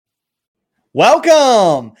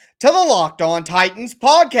Welcome to the Locked On Titans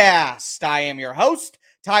podcast. I am your host,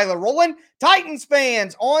 Tyler Rowland. Titans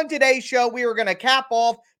fans, on today's show, we are going to cap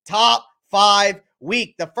off top 5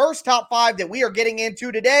 week. The first top 5 that we are getting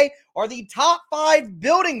into today are the top 5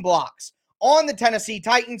 building blocks on the Tennessee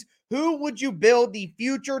Titans. Who would you build the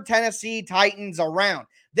future Tennessee Titans around?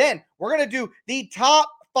 Then we're going to do the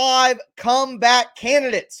top 5 comeback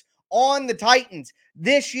candidates on the Titans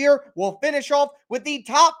this year. We'll finish off with the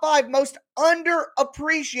top 5 most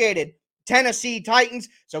underappreciated Tennessee Titans.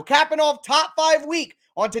 So capping off top 5 week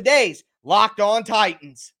on today's Locked On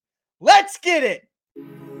Titans. Let's get it.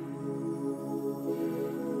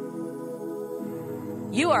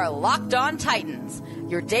 You are Locked On Titans,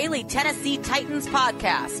 your daily Tennessee Titans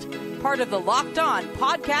podcast, part of the Locked On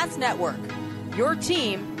Podcast Network, your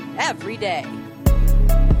team every day.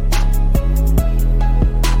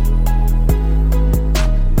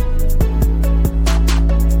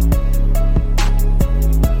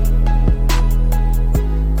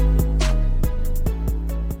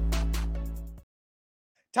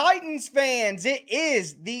 Titans fans, it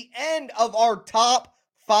is the end of our top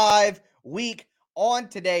 5 week on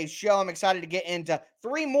today's show. I'm excited to get into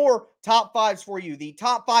 3 more top 5s for you. The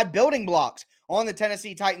top 5 building blocks on the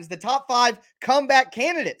Tennessee Titans, the top 5 comeback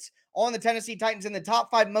candidates on the Tennessee Titans, and the top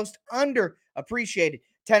 5 most underappreciated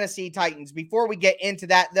Tennessee Titans. Before we get into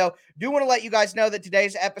that, though, do want to let you guys know that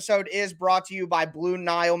today's episode is brought to you by Blue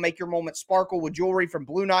Nile. Make your moment sparkle with jewelry from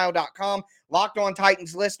BlueNile.com. Locked On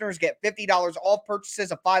Titans listeners get $50 off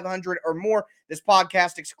purchases of $500 or more. This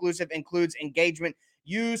podcast exclusive includes engagement.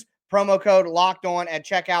 Use promo code Locked On at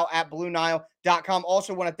checkout at BlueNile.com.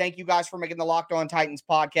 Also want to thank you guys for making the Locked On Titans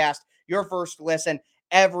podcast your first listen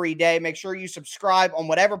every day. Make sure you subscribe on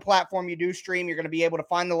whatever platform you do stream. You're going to be able to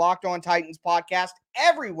find the Locked On Titans podcast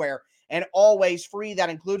everywhere and always free. That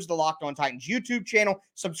includes the Locked On Titans YouTube channel.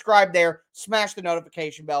 Subscribe there, smash the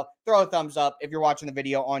notification bell, throw a thumbs up if you're watching the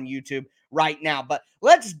video on YouTube right now. But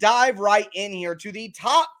let's dive right in here to the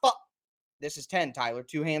top 5. This is 10, Tyler.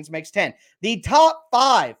 2 hands makes 10. The top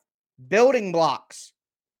 5 building blocks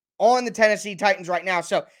on the Tennessee Titans right now.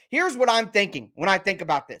 So here's what I'm thinking when I think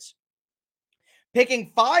about this.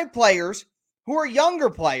 Picking 5 players who are younger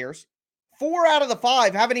players. 4 out of the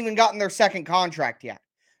 5 haven't even gotten their second contract yet.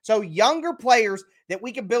 So younger players that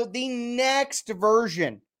we can build the next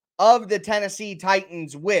version of the Tennessee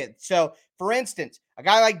Titans with. So, for instance, a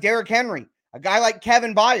guy like Derrick Henry, a guy like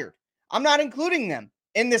Kevin Byard. I'm not including them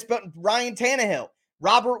in this, but Ryan Tannehill,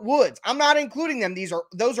 Robert Woods. I'm not including them.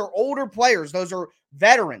 Those are older players. Those are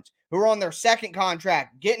veterans who are on their second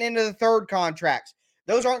contract, getting into the third contracts.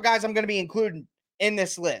 Those aren't guys I'm going to be including in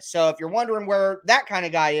this list. So if you're wondering where that kind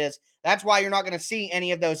of guy is, that's why you're not going to see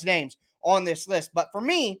any of those names on this list. But for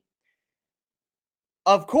me,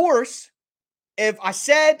 of course, if I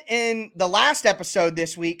said in the last episode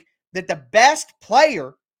this week that the best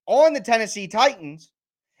player on the Tennessee Titans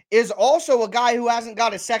is also a guy who hasn't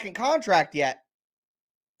got a second contract yet,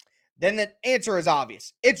 then the answer is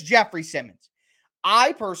obvious. It's Jeffrey Simmons.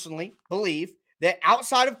 I personally believe that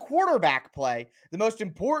outside of quarterback play, the most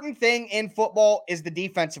important thing in football is the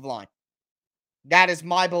defensive line. That is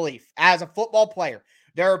my belief as a football player.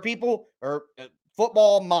 There are people, or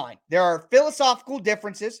football mind, there are philosophical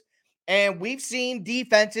differences, and we've seen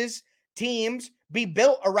defenses, teams be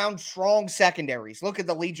built around strong secondaries. Look at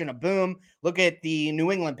the Legion of Boom. Look at the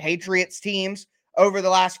New England Patriots teams over the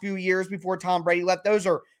last few years before Tom Brady left. Those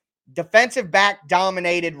are defensive back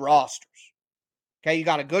dominated rosters. Okay, you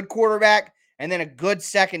got a good quarterback and then a good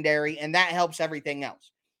secondary, and that helps everything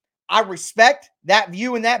else. I respect that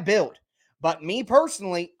view and that build, but me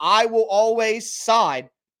personally, I will always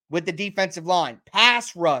side with the defensive line.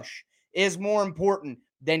 Pass rush is more important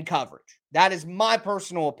than coverage. That is my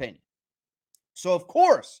personal opinion. So, of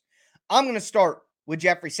course, I'm going to start with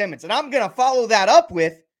Jeffrey Simmons, and I'm going to follow that up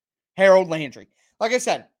with Harold Landry. Like I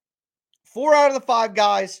said, 4 out of the 5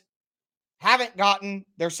 guys haven't gotten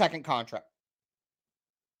their second contract.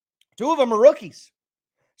 2 of them are rookies.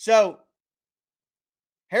 So,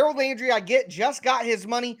 Harold Landry, I get, just got his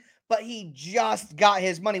money, but he just got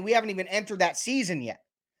his money. We haven't even entered that season yet.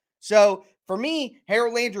 So, for me,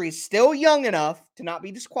 Harold Landry is still young enough to not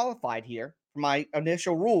be disqualified here for my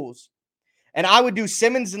initial rules. And I would do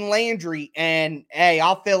Simmons and Landry, and hey,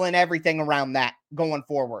 I'll fill in everything around that going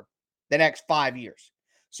forward the next 5 years.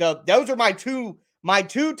 So, those are my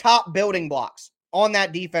two top building blocks on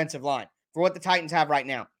that defensive line for what the Titans have right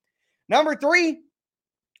now. Number 3,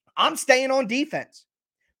 I'm staying on defense.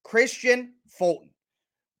 Kristian Fulton.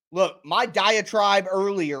 Look, my diatribe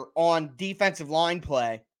earlier on defensive line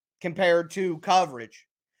play compared to coverage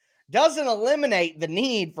doesn't eliminate the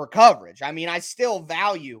need for coverage. I mean, I still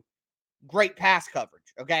value great pass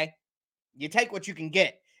coverage, okay? You take what you can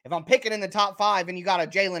get. If I'm picking in the top 5 and you got a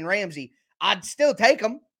Jalen Ramsey, I'd still take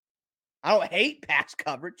him. I don't hate pass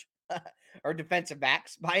coverage or defensive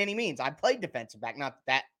backs by any means. I played defensive back, not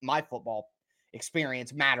that my football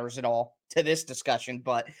experience matters at all to this discussion,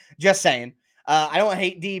 but just saying. I don't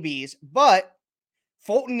hate DBs, but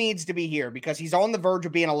Fulton needs to be here because he's on the verge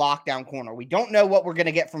of being a lockdown corner. We don't know what we're going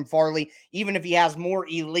to get from Farley, even if he has more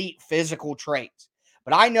elite physical traits.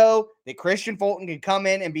 But I know that Kristian Fulton can come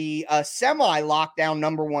in and be a semi-lockdown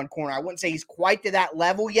number 1 corner. I wouldn't say he's quite to that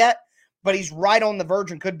level yet, but he's right on the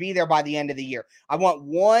verge and could be there by the end of the year. I want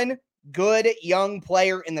one good young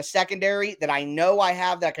player in the secondary that I know I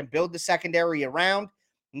have that I can build the secondary around,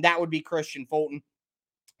 and that would be Kristian Fulton.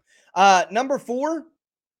 Number 4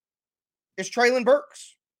 is Treylon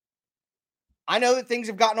Burks. I know that things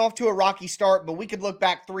have gotten off to a rocky start, but we could look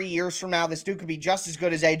back 3 years from now. This dude could be just as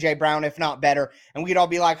good as A.J. Brown, if not better, and we could all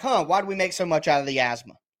be like, why did we make so much out of the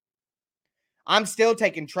asthma? I'm still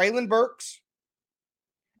taking Treylon Burks,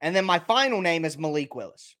 and then my final name is Malik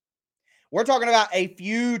Willis. We're talking about the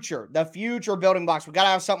future building blocks. We got to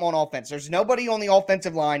have something on offense. There's nobody on the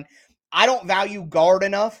offensive line. I don't value guard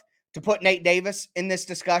enough to put Nate Davis in this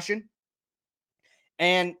discussion.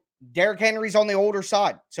 And Derrick Henry's on the older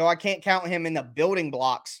side, so I can't count him in the building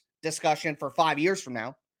blocks discussion for 5 years from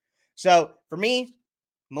now. So for me,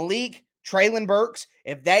 Malik, Treylon Burks,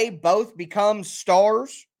 if they both become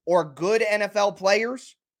stars or good NFL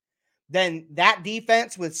players, then that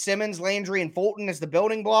defense with Simmons, Landry, and Fulton as the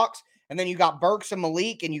building blocks, and then you got Burks and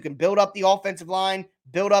Malik, and you can build up the offensive line,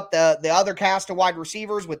 build up the other cast of wide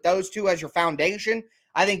receivers with those two as your foundation.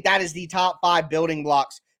 I think that is the top 5 building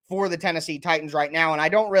blocks for the Tennessee Titans right now, and I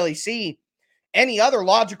don't really see any other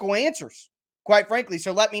logical answers, quite frankly.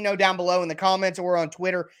 So let me know down below in the comments or on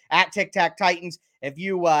Twitter at TicTacTitans if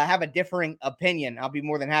you have a differing opinion. I'll be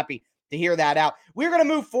more than happy to hear that out. We're going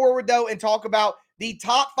to move forward, though, and talk about the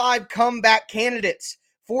top 5 comeback candidates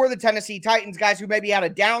for the Tennessee Titans, guys who maybe had a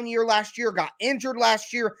down year last year, got injured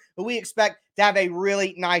last year, but we expect to have a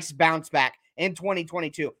really nice bounce back in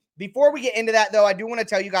 2022. Before we get into that, though, I do want to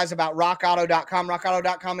tell you guys about RockAuto.com.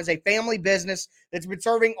 RockAuto.com is a family business that's been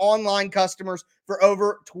serving online customers for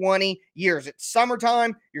over 20 years. It's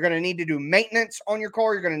summertime. You're going to need to do maintenance on your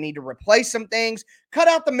car. You're going to need to replace some things. Cut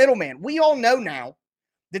out the middleman. We all know now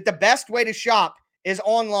that the best way to shop is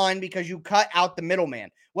online because you cut out the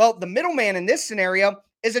middleman. Well, the middleman in this scenario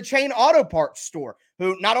is a chain auto parts store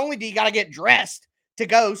who not only do you got to get dressed to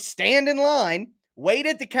go stand in line, wait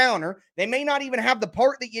at the counter. They may not even have the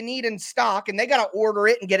part that you need in stock, and they got to order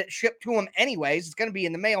it and get it shipped to them anyways. It's going to be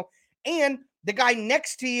in the mail. And the guy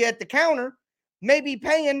next to you at the counter may be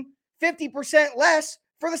paying 50% less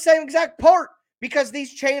for the same exact part because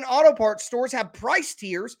these chain auto parts stores have price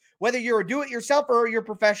tiers, whether you're a do-it-yourself or you're a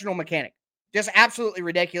professional mechanic. Just absolutely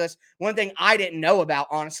ridiculous. One thing I didn't know about,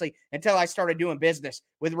 honestly, until I started doing business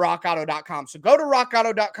with RockAuto.com. So go to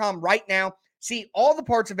RockAuto.com right now. See all the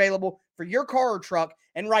parts available for your car or truck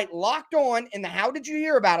and write Locked On in the How Did You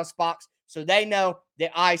Hear About Us box so they know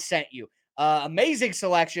that I sent you. Amazing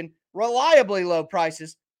selection, reliably low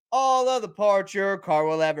prices, all of the parts your car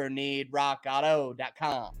will ever need.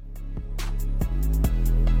 RockAuto.com.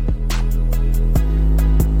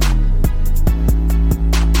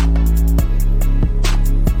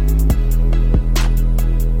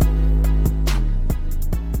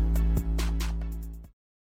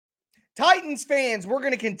 Titans fans, we're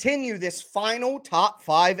going to continue this final top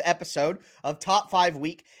 5 episode of Top 5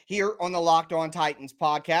 Week here on the Locked On Titans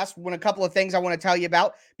podcast. A couple of things I want to tell you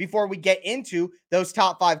about before we get into those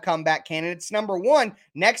top 5 comeback candidates. Number 1,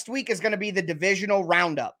 next week is going to be the divisional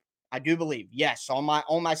roundup. I do believe, yes, on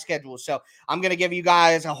my schedule. So I'm going to give you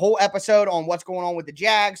guys a whole episode on what's going on with the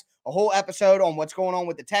Jags, a whole episode on what's going on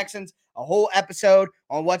with the Texans, a whole episode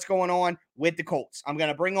on what's going on with the Colts. I'm going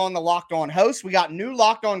to bring on the Locked On hosts. We got new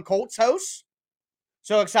Locked On Colts hosts.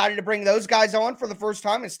 So excited to bring those guys on for the first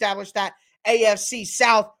time, establish that AFC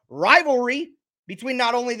South rivalry between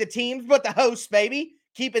not only the teams, but the hosts, baby.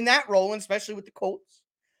 Keeping that rolling, especially with the Colts.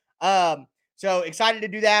 So excited to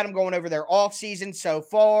do that. I'm going over their offseason so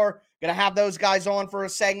far. Going to have those guys on for a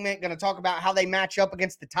segment. Going to talk about how they match up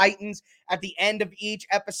against the Titans at the end of each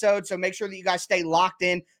episode. So make sure that you guys stay locked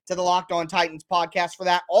in to the Locked On Titans podcast for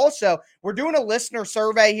that. Also, we're doing a listener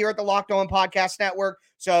survey here at the Locked On Podcast Network.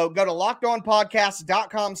 So go to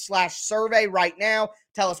lockedonpodcast.com/survey right now.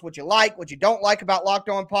 Tell us what you like, what you don't like about Locked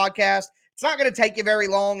On Podcast. It's not going to take you very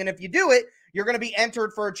long. And if you do it, you're going to be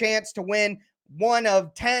entered for a chance to win one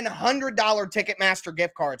of 10 $100 Ticketmaster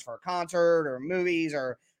gift cards for a concert or movies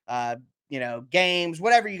or, games,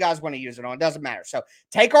 whatever you guys want to use it on. It doesn't matter. So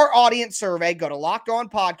take our audience survey, go to Locked On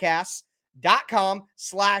Podcasts,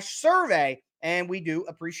 titans.com/survey. And we do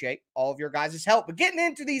appreciate all of your guys' help. But getting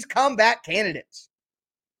into these comeback candidates.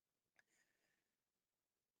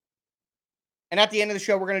 And at the end of the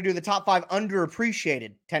show, we're going to do the top 5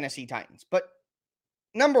 underappreciated Tennessee Titans. But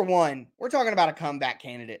number 1, we're talking about a comeback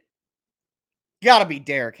candidate. Gotta be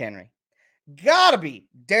Derrick Henry. Gotta be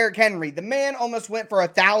Derrick Henry. The man almost went for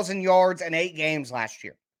 1,000 yards in 8 games last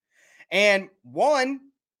year. And 1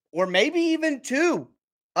 or maybe even 2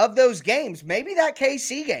 of those games, maybe that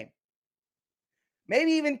KC game,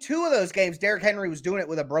 maybe even 2 of those games, Derrick Henry was doing it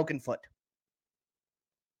with a broken foot.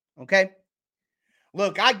 Okay?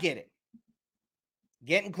 Look, I get it.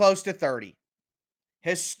 Getting close to 30.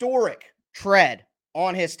 Historic tread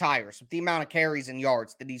on his tires with the amount of carries and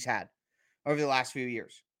yards that he's had over the last few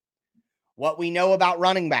years. What we know about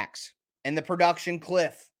running backs and the production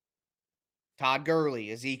cliff. Todd Gurley,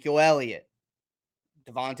 Ezekiel Elliott,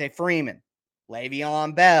 Devontae Freeman,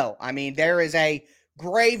 Le'Veon Bell. I mean, there is a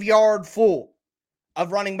graveyard full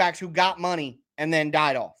of running backs who got money and then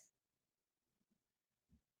died off.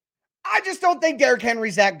 I just don't think Derrick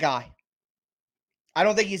Henry's that guy. I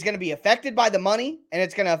don't think he's going to be affected by the money, and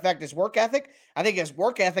it's going to affect his work ethic. I think his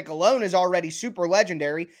work ethic alone is already super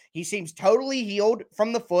legendary. He seems totally healed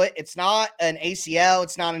from the foot. It's not an ACL.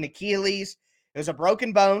 It's not an Achilles. It was a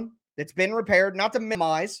broken bone that's been repaired, not to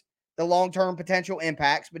minimize the long-term potential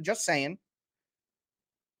impacts, but just saying.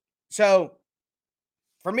 So,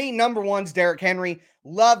 for me, number 1's Derrick Henry.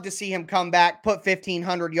 Love to see him come back, put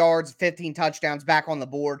 1,500 yards, 15 touchdowns back on the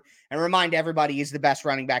board, and remind everybody he's the best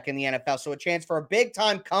running back in the NFL. So a chance for a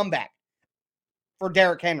big-time comeback for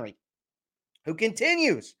Derrick Henry, who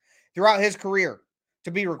continues throughout his career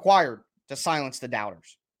to be required to silence the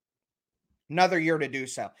doubters. Another year to do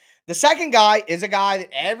so. The second guy is a guy that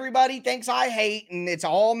everybody thinks I hate, and it's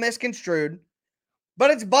all misconstrued, but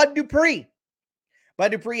it's Bud Dupree.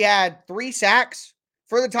 Bud Dupree had 3 sacks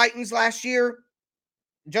for the Titans last year,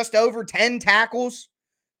 just over 10 tackles,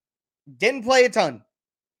 didn't play a ton,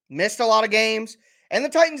 missed a lot of games, and the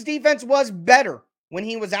Titans defense was better when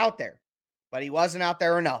he was out there, but he wasn't out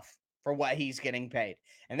there enough for what he's getting paid.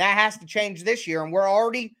 And that has to change this year, and we're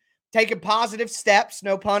already taking positive steps,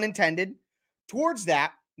 no pun intended, towards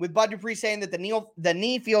that, with Bud Dupree saying that the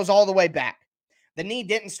knee feels all the way back. The knee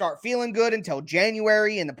didn't start feeling good until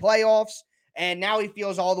January in the playoffs, and now he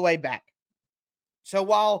feels all the way back. So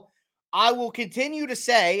while I will continue to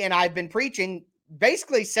say, and I've been preaching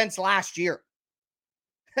basically since last year,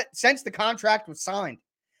 since the contract was signed,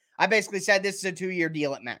 I basically said this is a 2-year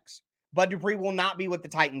deal at max. Bud Dupree will not be with the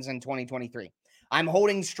Titans in 2023. I'm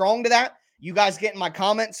holding strong to that. You guys get in my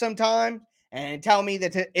comments sometime and tell me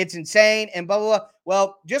that it's insane and blah, blah, blah.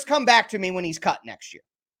 Well, just come back to me when he's cut next year.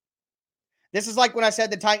 This is like when I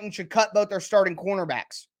said the Titans should cut both their starting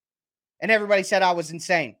cornerbacks. And everybody said I was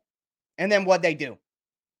insane. And then what'd they do?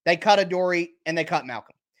 They cut Adoree and they cut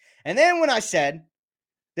Malcolm. And then when I said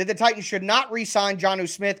that the Titans should not re-sign Jonnu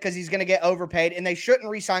Smith because he's going to get overpaid, and they shouldn't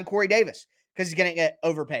re-sign Corey Davis because he's going to get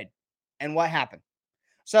overpaid. And what happened?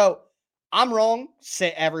 So I'm wrong,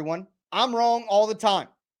 everyone. I'm wrong all the time.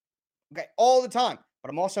 Okay, all the time.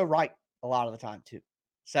 But I'm also right a lot of the time too.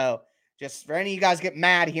 So just for any of you guys get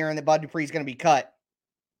mad hearing that Bud Dupree is going to be cut,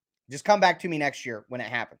 just come back to me next year when it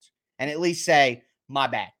happens and at least say, my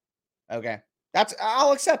bad. Okay?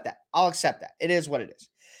 I'll accept that. I'll accept that. It is what it is.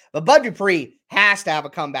 But Bud Dupree has to have a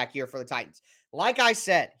comeback year for the Titans. Like I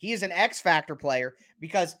said, he is an X-factor player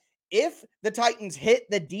because if the Titans hit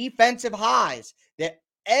the defensive highs that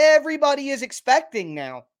everybody is expecting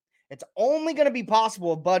now, it's only going to be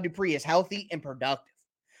possible if Bud Dupree is healthy and productive.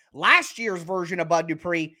 Last year's version of Bud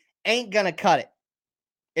Dupree ain't going to cut it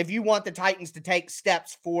if you want the Titans to take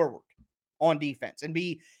steps forward on defense and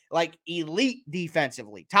be like elite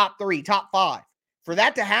defensively, top 3, top 5. For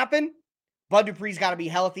that to happen, Bud Dupree's got to be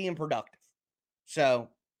healthy and productive. So,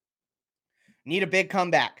 need a big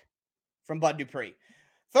comeback from Bud Dupree.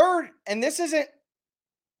 Third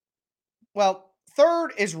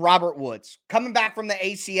is Robert Woods. Coming back from the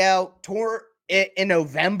ACL, tore it in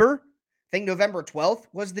November. I think November 12th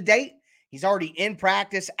was the date. He's already in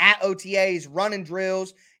practice at OTAs, running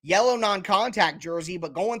drills, yellow non-contact jersey,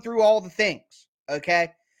 but going through all the things,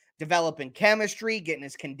 okay? Developing chemistry, getting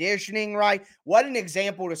his conditioning right. What an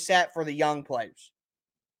example to set for the young players.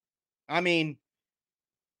 I mean,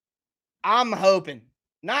 I'm hoping,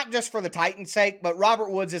 not just for the Titans' sake, but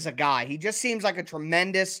Robert Woods is a guy. He just seems like a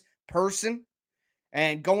tremendous person.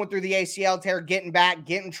 And going through the ACL tear, getting back,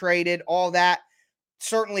 getting traded, all that.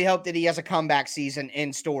 Certainly hope that he has a comeback season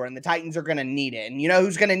in store, and the Titans are going to need it. And you know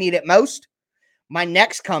who's going to need it most? My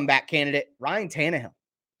next comeback candidate, Ryan Tannehill.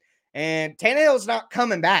 And Tannehill's not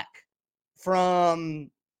coming back from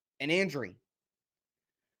an injury.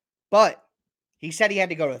 But he said he had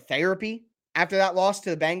to go to therapy after that loss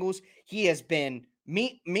to the Bengals. He has been,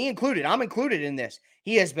 me included, I'm included in this.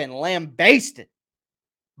 He has been lambasted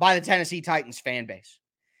by the Tennessee Titans fan base.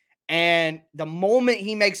 And the moment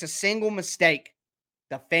he makes a single mistake,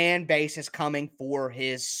 the fan base is coming for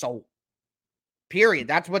his soul. Period.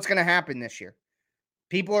 That's what's going to happen this year.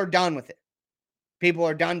 People are done with it. People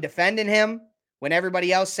are done defending him when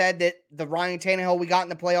everybody else said that the Ryan Tannehill we got in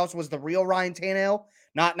the playoffs was the real Ryan Tannehill,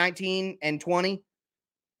 not 19 and 20.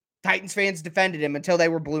 Titans fans defended him until they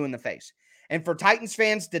were blue in the face. And for Titans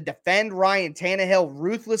fans to defend Ryan Tannehill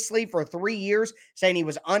ruthlessly for 3 years, saying he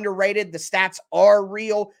was underrated, the stats are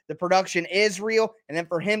real, the production is real, and then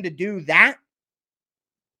for him to do that,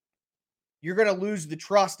 you're going to lose the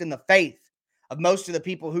trust and the faith of most of the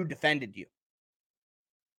people who defended you.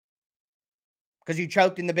 Because you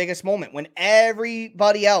choked in the biggest moment when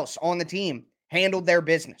everybody else on the team handled their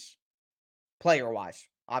business, player-wise.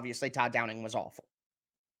 Obviously, Todd Downing was awful.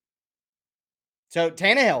 So,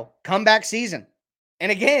 Tannehill, comeback season.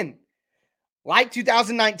 And again, like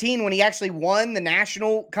 2019 when he actually won the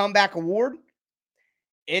National Comeback Award,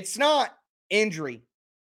 it's not injury.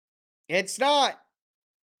 It's not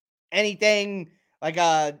anything like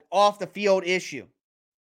a off-the-field issue.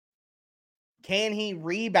 Can he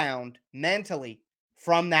rebound mentally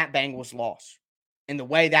from that Bengals loss and the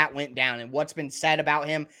way that went down and what's been said about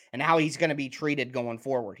him and how he's going to be treated going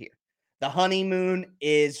forward here? The honeymoon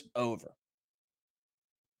is over.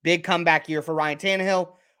 Big comeback year for Ryan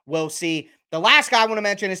Tannehill. We'll see. The last guy I want to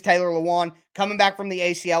mention is Taylor Lewan. Coming back from the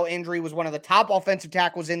ACL injury, was one of the top offensive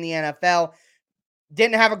tackles in the NFL.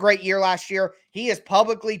 Didn't have a great year last year. He has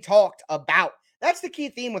publicly talked about, that's the key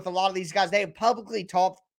theme with a lot of these guys. They have publicly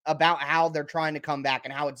talked about how they're trying to come back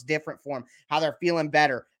and how it's different for them, how they're feeling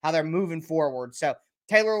better, how they're moving forward. So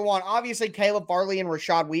Taylor Lewan, obviously Caleb Farley and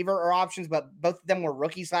Rashad Weaver are options, but both of them were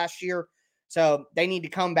rookies last year. So they need to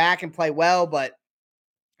come back and play well, but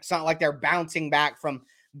it's not like they're bouncing back from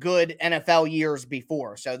good NFL years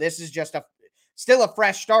before. So this is just still a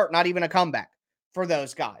fresh start, not even a comeback for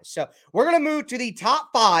those guys. So we're going to move to the top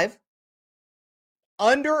 5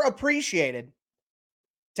 underappreciated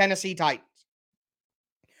Tennessee Titans.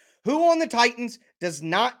 Who on the Titans does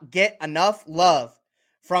not get enough love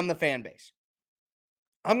from the fan base?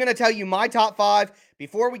 I'm going to tell you my top 5.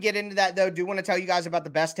 Before we get into that, though, do want to tell you guys about the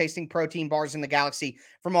best tasting protein bars in the galaxy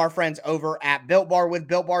from our friends over at Built Bar. With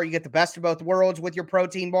Built Bar, you get the best of both worlds with your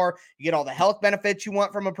protein bar. You get all the health benefits you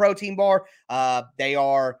want from a protein bar. They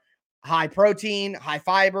are high protein, high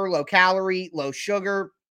fiber, low calorie, low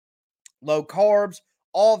sugar, low carbs,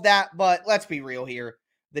 all of that. But let's be real here.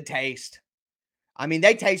 The taste. I mean,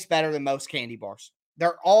 they taste better than most candy bars.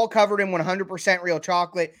 They're all covered in 100% real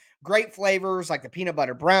chocolate. Great flavors like the peanut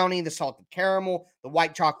butter brownie, the salted caramel, the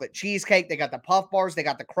white chocolate cheesecake. They got the puff bars. They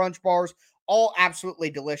got the crunch bars. All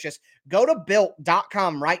absolutely delicious. Go to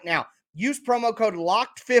Built.com right now. Use promo code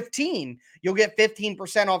LOCKED15. You'll get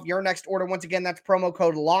 15% off your next order. Once again, that's promo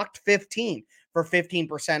code LOCKED15 for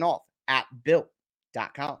 15% off at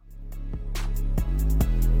Built.com.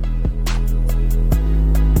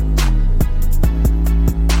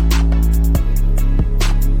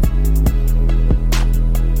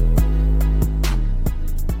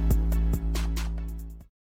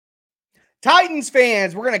 Titans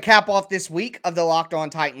fans, we're going to cap off this week of the Locked On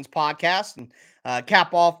Titans podcast and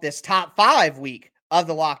cap off this top 5 week of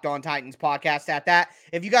the Locked On Titans podcast at that.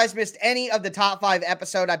 If you guys missed any of the top 5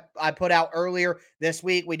 episode I put out earlier this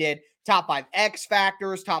week, we did top 5 X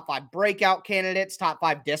factors, top 5 breakout candidates, top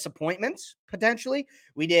 5 disappointments, potentially.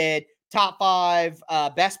 We did top 5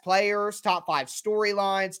 best players, top 5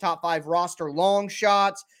 storylines, top 5 roster long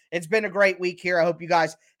shots. It's been a great week here. I hope you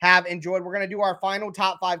guys have enjoyed. We're going to do our final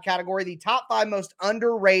top 5 category, the top 5 most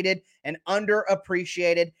underrated and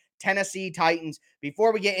underappreciated Tennessee Titans.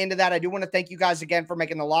 Before we get into that, I do want to thank you guys again for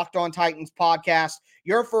making the Locked On Titans podcast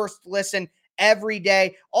your first listen every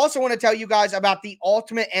day. Also want to tell you guys about the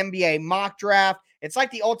Ultimate NBA mock draft. It's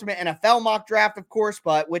like the Ultimate NFL mock draft, of course,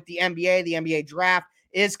 but with the NBA draft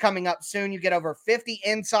is coming up soon. You get over 50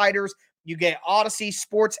 insiders. You get Odyssey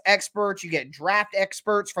sports experts. You get draft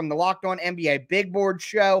experts from the Locked On NBA Big Board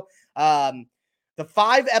show. The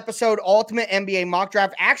 5-episode Ultimate NBA mock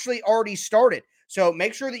draft actually already started. So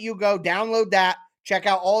make sure that you go download that. Check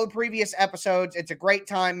out all the previous episodes. It's a great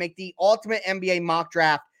time. Make the Ultimate NBA mock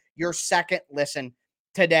draft your second listen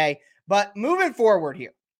today. But moving forward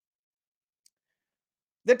here,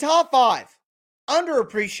 the top 5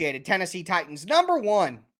 underappreciated Tennessee Titans. Number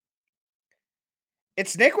 1.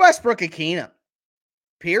 It's Nick Westbrook-Ikhine,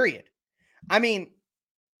 period. I mean,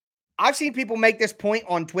 I've seen people make this point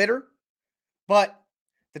on Twitter, but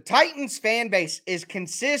The Titans fan base is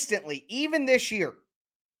consistently, even this year,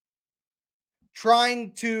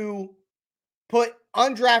 trying to put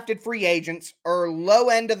undrafted free agents or low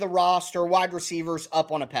end of the roster wide receivers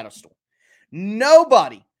up on a pedestal.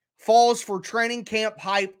 Nobody falls for training camp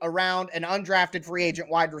hype around an undrafted free agent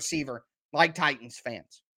wide receiver like Titans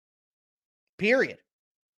fans. Period.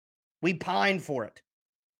 We pine for it,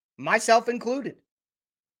 myself included.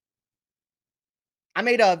 I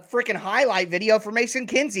made a freaking highlight video for Mason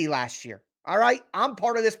Kinsey last year. All right, I'm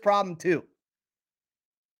part of this problem too.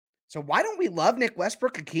 So why don't we love Nick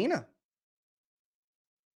Westbrook-Ikhine?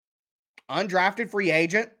 Undrafted free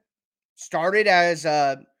agent, started as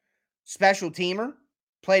a special teamer,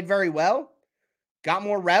 played very well, got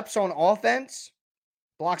more reps on offense,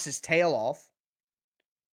 blocks his tail off,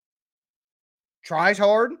 tries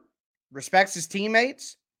hard, respects his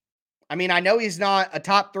teammates. I mean, I know he's not a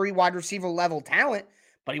top 3 wide receiver level talent,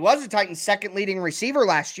 but he was the Titans' second leading receiver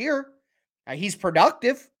last year. He's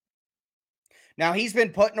productive. Now, he's been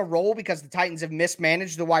put in a role because the Titans have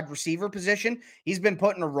mismanaged the wide receiver position. He's been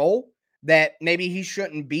put in a role that maybe he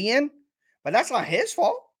shouldn't be in, but that's not his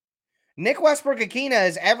fault. Nick Westbrook-Ikhine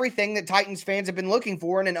is everything that Titans fans have been looking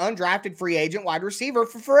for in an undrafted free agent wide receiver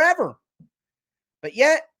for forever. But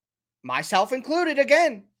yet, myself included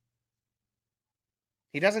again,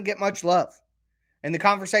 he doesn't get much love. And the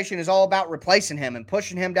conversation is all about replacing him and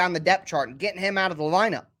pushing him down the depth chart and getting him out of the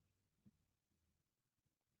lineup.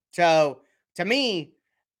 So, to me,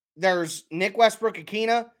 there's Nick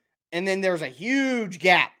Westbrook-Ikhine, and then there's a huge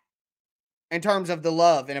gap in terms of the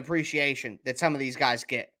love and appreciation that some of these guys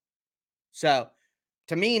get. So,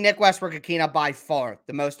 to me, Nick Westbrook-Ikhine by far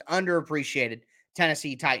the most underappreciated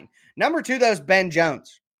Tennessee Titan. Number 2, though, is Ben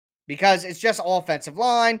Jones, because it's just offensive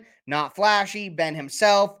line, not flashy. Ben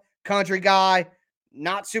himself, country guy,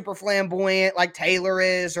 not super flamboyant like Taylor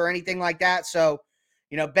is or anything like that. So,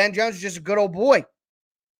 Ben Jones is just a good old boy.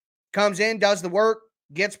 Comes in, does the work,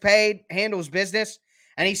 gets paid, handles business,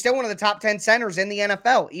 and he's still one of the top 10 centers in the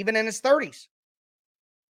NFL, even in his 30s.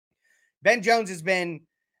 Ben Jones has been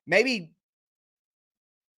maybe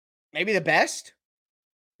the best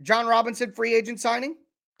John Robinson free agent signing.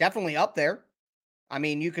 Definitely up there. I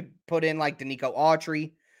mean, you could put in like Danico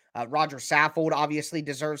Autry. Roger Saffold obviously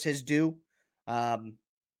deserves his due. Could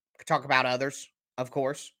talk about others, of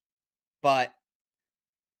course. But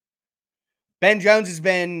Ben Jones has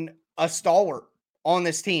been a stalwart on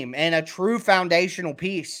this team and a true foundational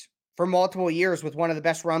piece for multiple years with one of the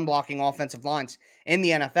best run blocking offensive lines in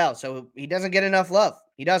the NFL. So he doesn't get enough love.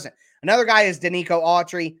 He doesn't. Another guy is Danico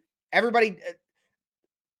Autry. Everybody,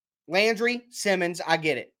 Landry, Simmons, I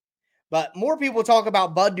get it. But more people talk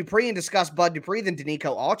about Bud Dupree and discuss Bud Dupree than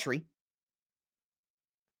Danico Autry.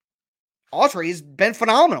 Autry has been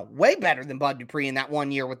phenomenal. Way better than Bud Dupree in that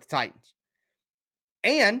 1 year with the Titans.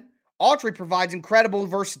 And Autry provides incredible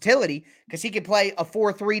versatility because he can play a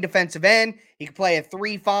 4-3 defensive end. He can play a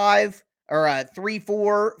 3-5 or a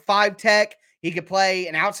 3-4-5 tech. He could play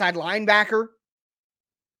an outside linebacker.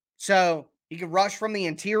 So he could rush from the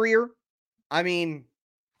interior. I mean,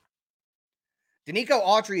 Danico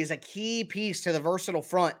Autry is a key piece to the versatile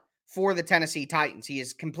front for the Tennessee Titans. He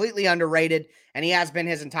is completely underrated, and he has been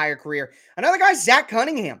his entire career. Another guy, Zach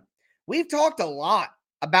Cunningham. We've talked a lot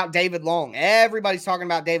about David Long. Everybody's talking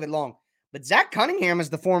about David Long. But Zach Cunningham is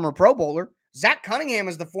the former Pro Bowler. Zach Cunningham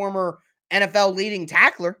is the former NFL leading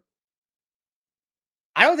tackler.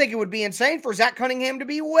 I don't think it would be insane for Zach Cunningham to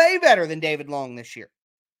be way better than David Long this year.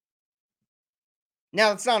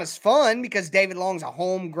 Now, it's not as fun because David Long's a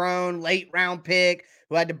homegrown, late-round pick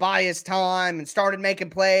who had to buy his time and started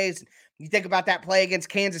making plays. You think about that play against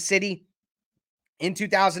Kansas City in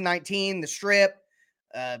 2019, the strip.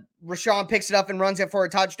 Rashawn picks it up and runs it for a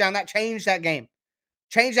touchdown. That changed that game.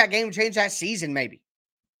 Changed that season maybe.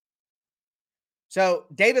 So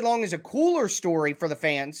David Long is a cooler story for the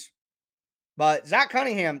fans, but Zach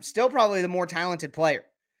Cunningham still probably the more talented player.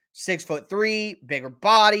 6'3", bigger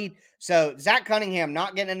bodied. So Zach Cunningham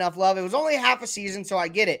not getting enough love. It was only half a season, so I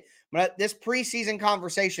get it. But this preseason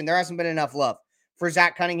conversation, there hasn't been enough love for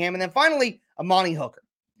Zach Cunningham. And then finally, Amani Hooker.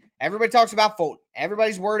 Everybody talks about Fulton.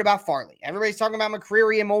 Everybody's worried about Farley. Everybody's talking about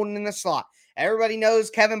McCreary and Molden in the slot. Everybody knows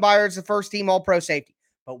Kevin Byard's the first team All-Pro safety.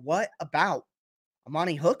 But what about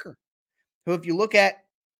Amani Hooker, who, if you look at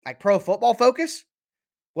like Pro Football Focus,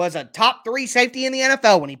 was a top 3 safety in the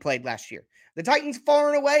NFL when he played last year. The Titans far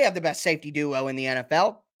and away have the best safety duo in the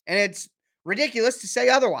NFL, and it's ridiculous to say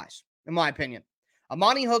otherwise, in my opinion.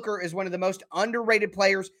 Amani Hooker is one of the most underrated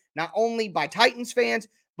players, not only by Titans fans,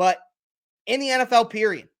 but in the NFL,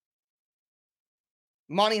 period.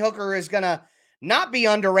 Amani Hooker is going to not be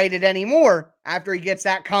underrated anymore after he gets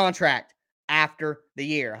that contract after the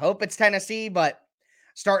year. Hope it's Tennessee, but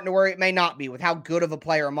starting to worry it may not be with how good of a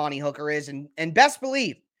player Amani Hooker is. And best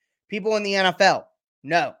believe people in the NFL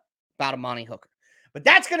know about Amani Hooker. But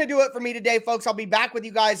that's going to do it for me today, folks. I'll be back with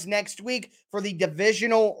you guys next week for the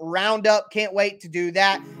divisional roundup. Can't wait to do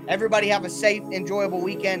that. Everybody have a safe, enjoyable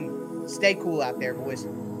weekend. Stay cool out there, boys.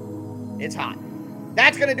 It's hot.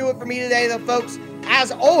 That's going to do it for me today, though, folks.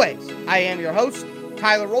 As always, I am your host,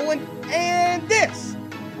 Tyler Rowland, and this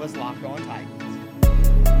was Locked On Titans.